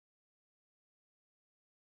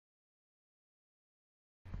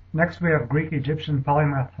Next we have Greek-Egyptian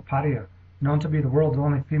polymath Hypatia, known to be the world's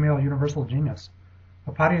only female universal genius.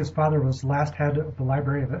 Hypatia's father was the last head of the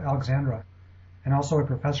Library of Alexandria, and also a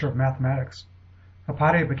professor of mathematics.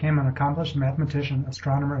 Hypatia became an accomplished mathematician,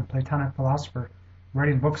 astronomer, and Platonic philosopher,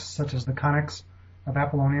 writing books such as the Conics of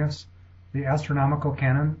Apollonius, the Astronomical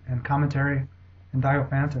Canon, and Commentary, and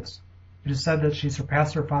Diophantus. It is said that she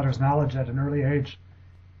surpassed her father's knowledge at an early age,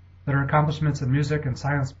 that her accomplishments in music and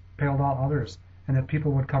science paled all others, and that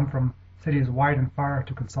people would come from cities wide and far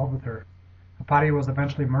to consult with her. Hypatia was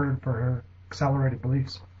eventually murdered for her accelerated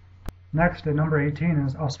beliefs. Next, at number 18,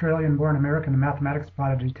 is Australian-born American mathematics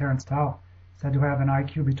prodigy Terence Tao, said to have an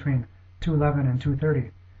IQ between 211 and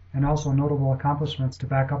 230, and also notable accomplishments to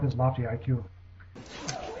back up his lofty IQ.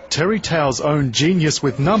 Terry Tao's own genius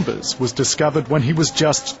with numbers was discovered when he was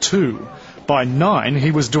just 2. By 9,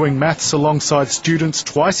 he was doing maths alongside students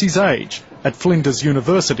twice his age at Flinders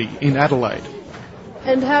University in Adelaide.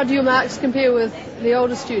 And how do your marks compare with the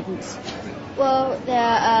older students? Well,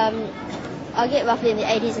 I'll get roughly in the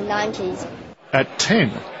 80s and 90s. At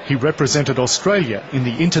 10, he represented Australia in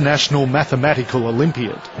the International Mathematical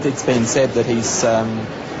Olympiad. It's been said that he's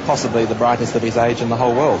possibly the brightest of his age in the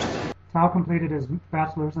whole world. Tao completed his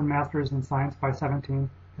bachelor's and master's in science by 17,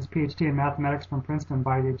 his PhD in mathematics from Princeton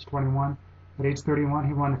by age 21. At age 31,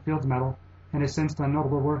 he won a Fields Medal, and has since done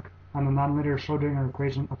notable work on the nonlinear Schrödinger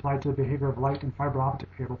equation applied to the behavior of light in fiber optic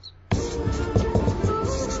cables.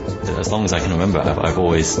 As long as I can remember, I've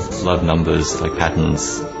always loved numbers, like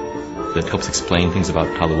patterns, that helps explain things about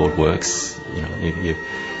how the world works. You know,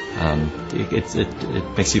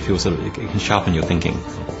 it makes you feel it can sharpen your thinking.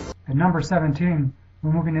 At number 17,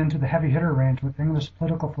 we're moving into the heavy hitter range with English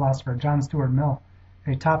political philosopher John Stuart Mill,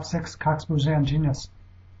 a top 6 Cox-Buzan genius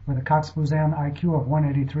with a Cox-Buzan IQ of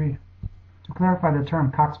 183. To clarify the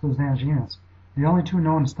term Cox-Buzan genius, the only 2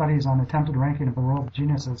 known studies on attempted ranking of the world's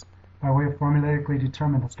geniuses by way of formulaically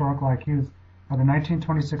determined historical IQs are the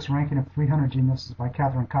 1926 ranking of 300 geniuses by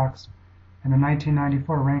Catherine Cox and the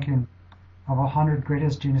 1994 ranking of 100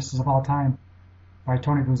 greatest geniuses of all time by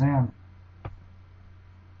Tony Buzan.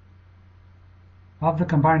 Of the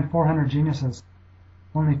combined 400 geniuses,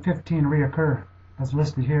 only 15 reoccur, as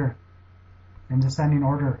listed here, in descending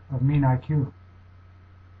order of mean IQ.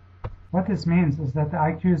 What this means is that the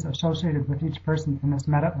IQs associated with each person in this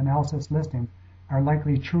meta-analysis listing are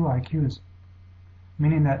likely true IQs,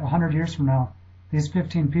 meaning that 100 years from now, these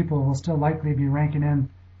 15 people will still likely be ranking in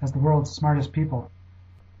as the world's smartest people.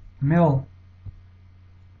 Mill,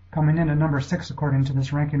 coming in at number 6 according to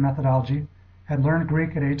this ranking methodology, had learned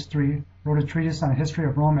Greek at age 3, wrote a treatise on the history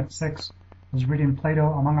of Rome at 6, was reading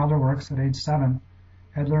Plato among other works at age 7,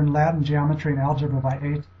 had learned Latin, geometry, and algebra by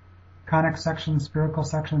 8, conic sections, spherical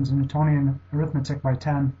sections, and Newtonian arithmetic by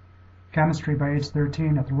 10, chemistry by age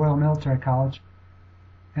 13 at the Royal Military College,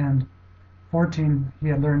 and 14 he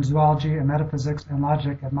had learned zoology and metaphysics and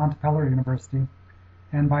logic at Montpellier University,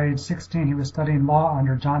 and by age 16 he was studying law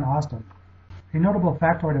under John Austin. A notable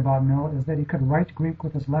factoid about Mill is that he could write Greek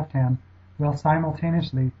with his left hand while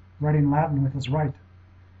simultaneously writing Latin with his right.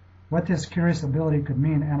 What this curious ability could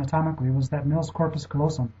mean anatomically was that Mill's corpus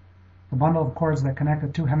callosum, the bundle of cords that connect the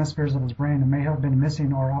 2 hemispheres of his brain, may have been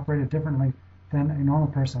missing or operated differently than a normal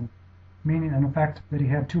person, meaning in effect that he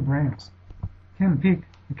had 2 brains. Kim Peek,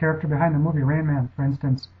 the character behind the movie Rain Man, for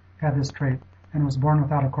instance, had this trait and was born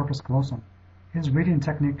without a corpus callosum. His reading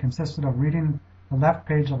technique consisted of reading the left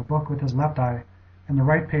page of a book with his left eye and the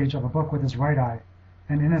right page of a book with his right eye,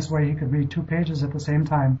 and in this way he could read 2 pages at the same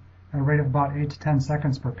time at a rate of about 8 to 10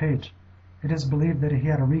 seconds per page. It is believed that he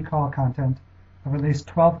had a recall content of at least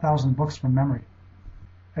 12,000 books from memory.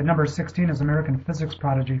 At number 16 is American physics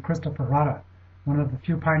prodigy Christopher Rada, one of the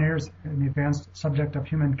few pioneers in the advanced subject of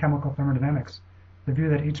human chemical thermodynamics, the view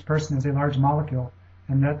that each person is a large molecule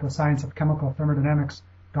and that the science of chemical thermodynamics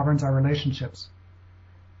governs our relationships.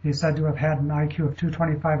 He is said to have had an IQ of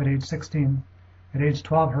 225 at age 16. At age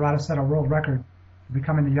 12, Harada set a world record for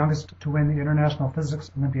becoming the youngest to win the International Physics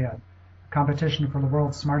Olympiad, a competition for the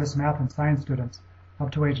world's smartest math and science students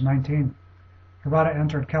up to age 19. Harada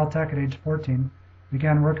entered Caltech at age 14,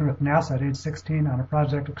 began working with NASA at age 16 on a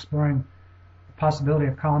project exploring the possibility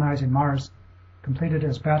of colonizing Mars, completed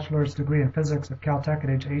his bachelor's degree in physics at Caltech at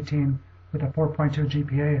age 18 with a 4.2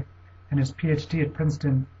 GPA, and his PhD at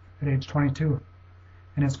Princeton at age 22,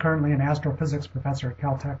 and is currently an astrophysics professor at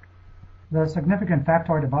Caltech. The significant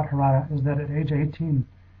factoid about Harada is that at age 18,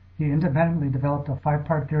 he independently developed a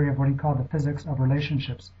 5-part theory of what he called the physics of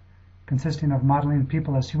relationships, consisting of modeling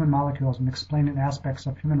people as human molecules and explaining aspects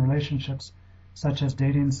of human relationships such as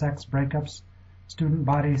dating, sex, breakups, student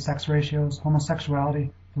body, sex ratios,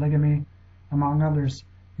 homosexuality, polygamy, among others,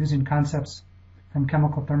 using concepts from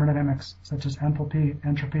chemical thermodynamics such as enthalpy,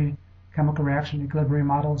 entropy, chemical reaction equilibrium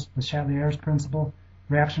models, the Chatelier's principle,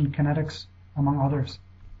 reaction kinetics, among others.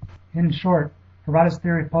 In short, Parada's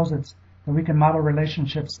theory posits that we can model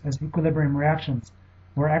relationships as equilibrium reactions,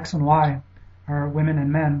 where X and Y are women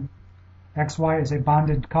and men. XY is a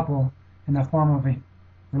bonded couple in the form of a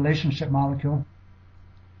relationship molecule.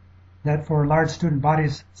 That for large student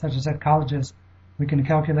bodies, such as at colleges, we can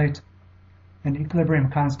calculate an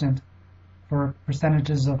equilibrium constant for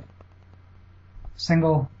percentages of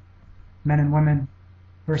single men and women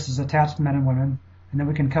versus attached men and women, and then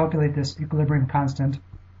we can calculate this equilibrium constant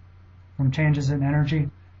from changes in energy,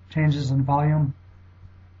 changes in volume,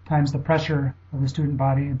 times the pressure of the student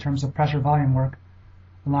body in terms of pressure volume work,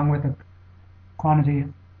 along with the quantity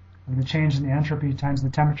of the change in the entropy times the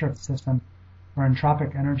temperature of the system, or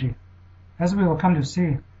entropic energy. As we will come to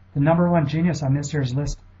see, the number one genius on this year's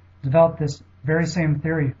list developed this very same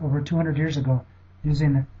theory over 200 years ago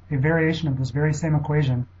using a variation of this very same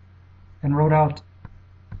equation and wrote out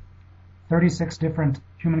 36 different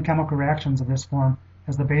human chemical reactions of this form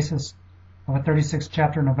as the basis of a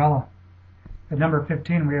 36-chapter novella. At number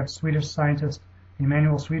 15, we have Swedish scientist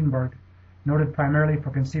Emanuel Swedenborg, noted primarily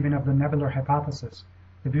for conceiving of the nebular hypothesis,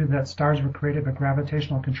 the view that stars were created by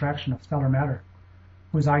gravitational contraction of stellar matter,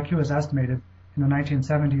 whose IQ is estimated in the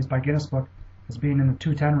 1970s by Guinness Book as being in the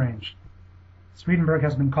 210 range. Swedenborg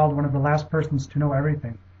has been called one of the last persons to know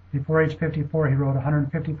everything. Before age 54, he wrote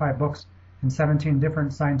 155 books in 17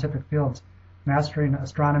 different scientific fields, mastering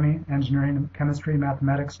astronomy, engineering, chemistry,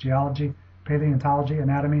 mathematics, geology, paleontology,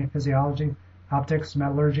 anatomy, physiology, optics,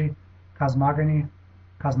 metallurgy, cosmogony,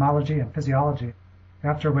 cosmology, and physiology,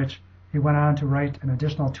 after which he went on to write an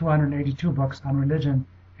additional 282 books on religion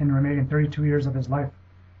in the remaining 32 years of his life,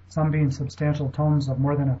 some being substantial tomes of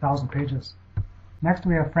more than 1,000 pages. Next,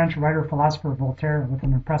 we have French writer-philosopher Voltaire with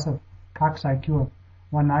an impressive Cox IQ of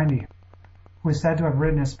 190, who is said to have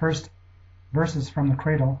written his first verses from the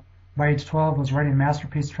cradle. By age 12 was writing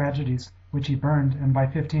masterpiece tragedies, which he burned, and by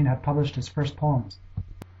 15 had published his first poems.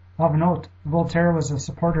 Of note, Voltaire was a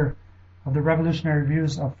supporter of the revolutionary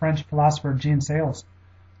views of French philosopher Jean Sales,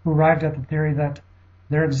 who arrived at the theory that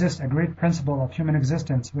there exists a great principle of human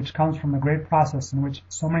existence which comes from the great process in which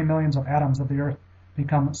so many millions of atoms of the earth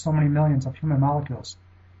become so many millions of human molecules.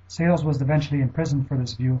 Sales was eventually imprisoned for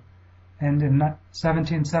this view, and in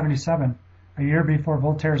 1777, a year before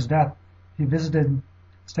Voltaire's death, he visited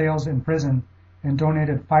Sales in prison and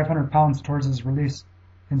donated £500 towards his release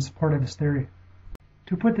in support of his theory.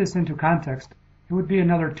 To put this into context, it would be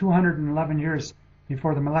another 211 years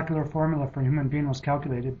before the molecular formula for human being was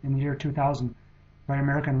calculated in the year 2000 by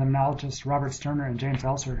American limnologists Robert Sterner and James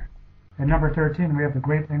Elser. At number 13, we have the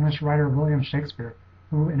great English writer William Shakespeare,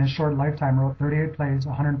 who in his short lifetime wrote 38 plays,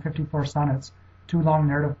 154 sonnets, 2 long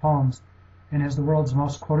narrative poems, and is the world's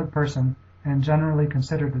most quoted person and generally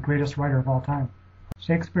considered the greatest writer of all time.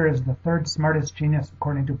 Shakespeare is the third smartest genius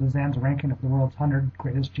according to Buzan's ranking of the world's 100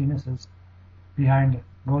 greatest geniuses, behind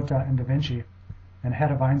Goethe and Da Vinci, and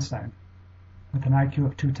ahead of Einstein, with an IQ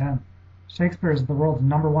of 210. Shakespeare is the world's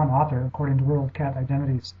number one author according to World Cat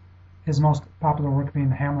Identities, his most popular work being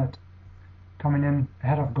Hamlet, coming in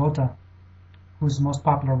ahead of Goethe, whose most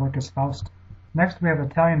popular work is Faust. Next, we have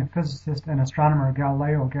Italian physicist and astronomer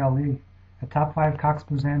Galileo Galilei, a top 5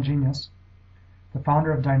 Cox-Buzan genius, the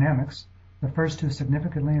founder of dynamics, the first to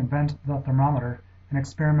significantly invent the thermometer and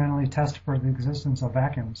experimentally test for the existence of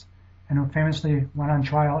vacuums, and who famously went on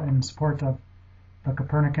trial in support of the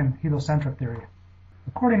Copernican heliocentric theory.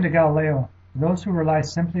 According to Galileo, those who rely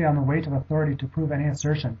simply on the weight of authority to prove any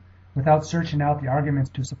assertion, without searching out the arguments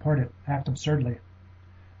to support it, act absurdly.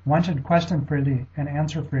 One should question freely and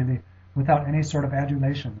answer freely without any sort of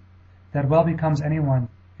adulation. That well becomes anyone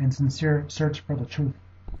in sincere search for the truth.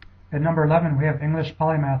 At number 11, we have English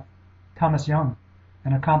polymath Thomas Young,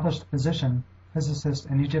 an accomplished physician, physicist,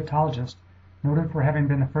 and Egyptologist, noted for having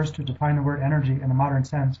been the first to define the word energy in a modern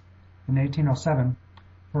sense in 1807,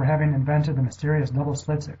 for having invented the mysterious double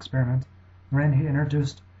slits experiment, wherein he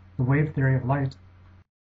introduced the wave theory of light,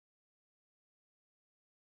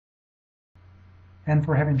 and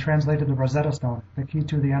for having translated the Rosetta Stone, the key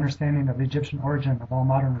to the understanding of the Egyptian origin of all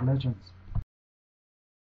modern religions.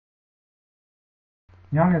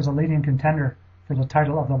 Young is a leading contender for the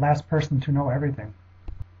title of the last person to know everything.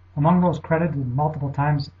 Among those credited multiple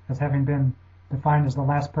times as having been defined as the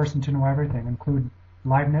last person to know everything include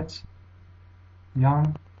Leibniz,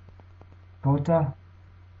 Young, Goethe,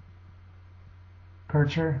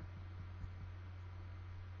 Kircher,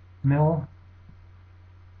 Mill,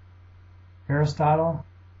 Aristotle,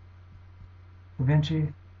 Da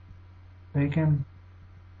Vinci, Bacon,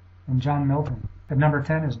 and John Milton. At number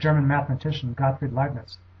 10 is German mathematician Gottfried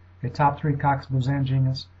Leibniz, a top 3 Cox Buzan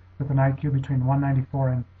genius with an IQ between 194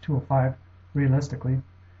 and 205, realistically,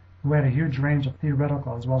 who had a huge range of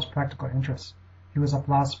theoretical as well as practical interests. He was a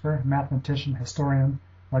philosopher, mathematician, historian,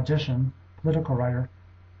 logician, political writer,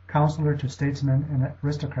 counselor to statesmen and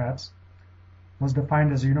aristocrats, was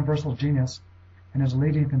defined as a universal genius, and is a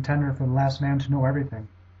leading contender for the last man to know everything,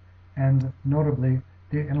 and notably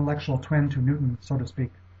the intellectual twin to Newton, so to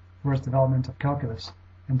speak, for his development of calculus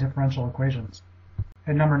and differential equations.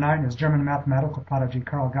 At number 9 is German mathematical prodigy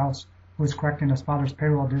Karl Gauss, who was correcting his father's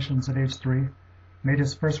payroll additions at age 3, made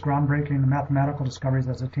his first groundbreaking mathematical discoveries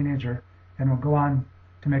as a teenager, and would go on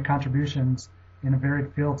to make contributions in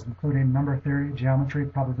varied fields including number theory, geometry,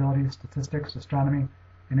 probability, statistics, astronomy,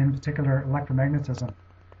 and in particular electromagnetism,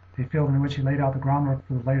 a field in which he laid out the groundwork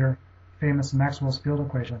for the later famous Maxwell's field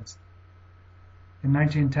equations. In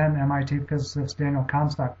 1910, MIT physicist Daniel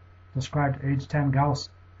Comstock described age 10 Gauss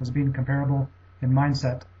as being comparable in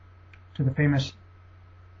mindset to the famous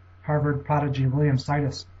Harvard prodigy William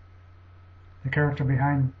Sidis, the character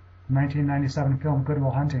behind the 1997 film Good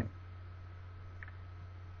Will Hunting.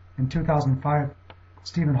 In 2005,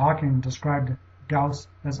 Stephen Hawking described Gauss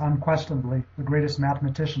as unquestionably the greatest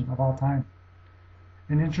mathematician of all time.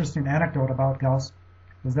 An interesting anecdote about Gauss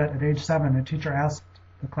is that at age 7, a teacher asked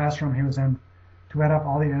the classroom he was in to add up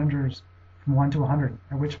all the integers from 1 to 100,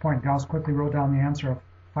 at which point Gauss quickly wrote down the answer of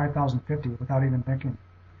 5,050 without even thinking,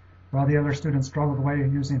 while the other students struggled away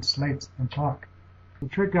using slates and chalk. The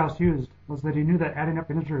trick Gauss used was that he knew that adding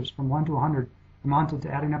up integers from 1 to 100 amounted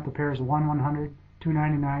to adding up the pairs 1, 100,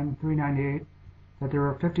 299, 398, that there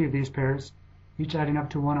were 50 of these pairs, each adding up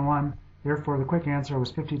to 101, therefore the quick answer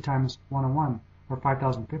was 50 times 101, or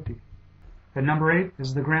 5,050. At number 8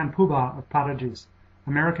 is the grand poobah of prodigies,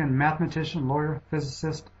 American mathematician, lawyer,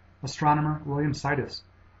 physicist, astronomer William Sidis,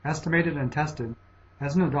 estimated and tested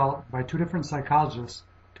as an adult by 2 different psychologists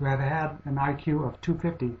to have had an IQ of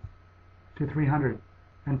 250 to 300,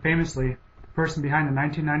 and famously the person behind the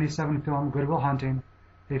 1997 film Good Will Hunting,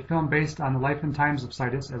 a film based on the life and times of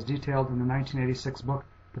Sidis as detailed in the 1986 book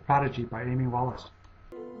The Prodigy by Amy Wallace.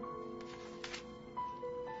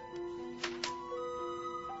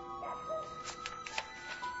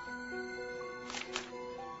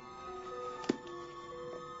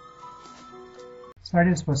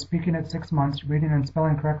 Sidis was speaking at 6 months, reading and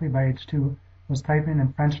spelling correctly by age 2, was typing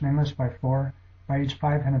in French and English by 4, by age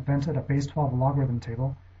 5 had invented a base 12 logarithm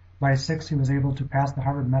table, by 6 he was able to pass the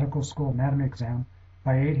Harvard Medical School anatomy exam,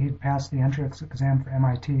 by 8 he had passed the entrance exam for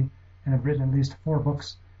MIT, and had written at least 4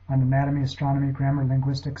 books on anatomy, astronomy, grammar,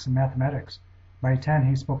 linguistics, and mathematics. By 10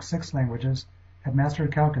 he spoke 6 languages, had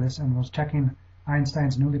mastered calculus, and was checking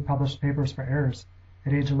Einstein's newly published papers for errors.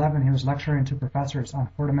 At age 11 he was lecturing to professors on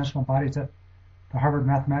 4-dimensional bodies at the Harvard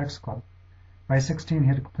Mathematics Club. By 16 he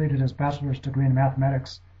had completed his bachelor's degree in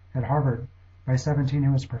mathematics at Harvard. By 17 he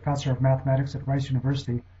was a professor of mathematics at Rice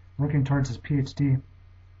University, working towards his PhD.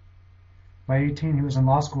 By 18 he was in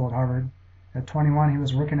law school at Harvard. At 21 he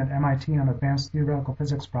was working at MIT on advanced theoretical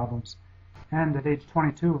physics problems. And at age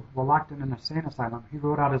 22, while locked in an insane asylum, he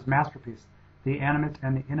wrote out his masterpiece, The Animate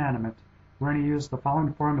and the Inanimate, wherein he used the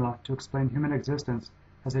following formula to explain human existence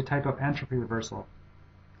as a type of entropy reversal,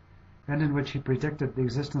 and in which he predicted the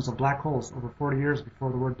existence of black holes over 40 years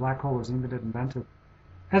before the word black hole was even invented.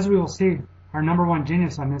 As we will see, our number 1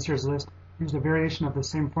 genius on this year's list used a variation of the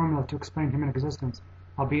same formula to explain human existence,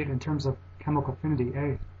 albeit in terms of chemical affinity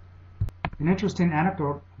A. An interesting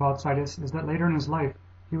anecdote about Sidis is that later in his life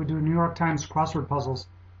he would do New York Times crossword puzzles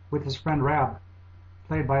with his friend Rab,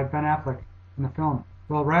 played by Ben Affleck in the film.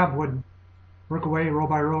 While Rab would work away row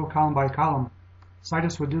by row, column by column,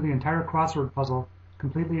 Sidis would do the entire crossword puzzle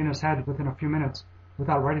completely in his head within a few minutes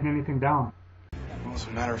without writing anything down. Well, as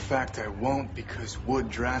a matter of fact, I won't, because Wood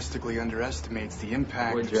drastically underestimates the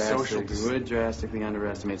impact of social Wood drastically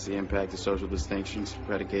underestimates the impact of social distinctions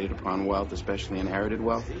predicated upon wealth, especially inherited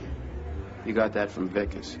wealth. You got that from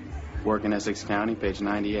Vickers. Work in Essex County, page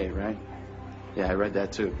 98, right? Yeah, I read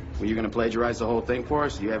that too. Were you going to plagiarize the whole thing for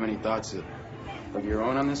us? Do you have any thoughts of your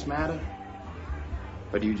own on this matter?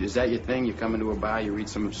 But is that your thing? You come into a bar, you read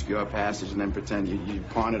some obscure passage, and then pretend you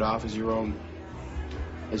pawn it off as your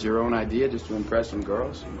own idea just to impress some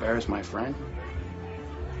girls? Embarrass my friend?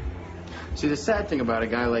 See, the sad thing about a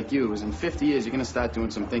guy like you is in 50 years, you're going to start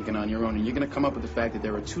doing some thinking on your own, and you're going to come up with the fact that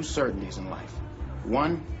there are 2 certainties in life.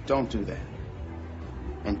 1, don't do that.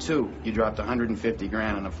 And 2, you dropped 150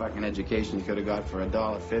 grand on a fucking education you could have got for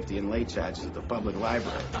 $1.50 in late charges at the public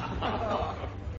library.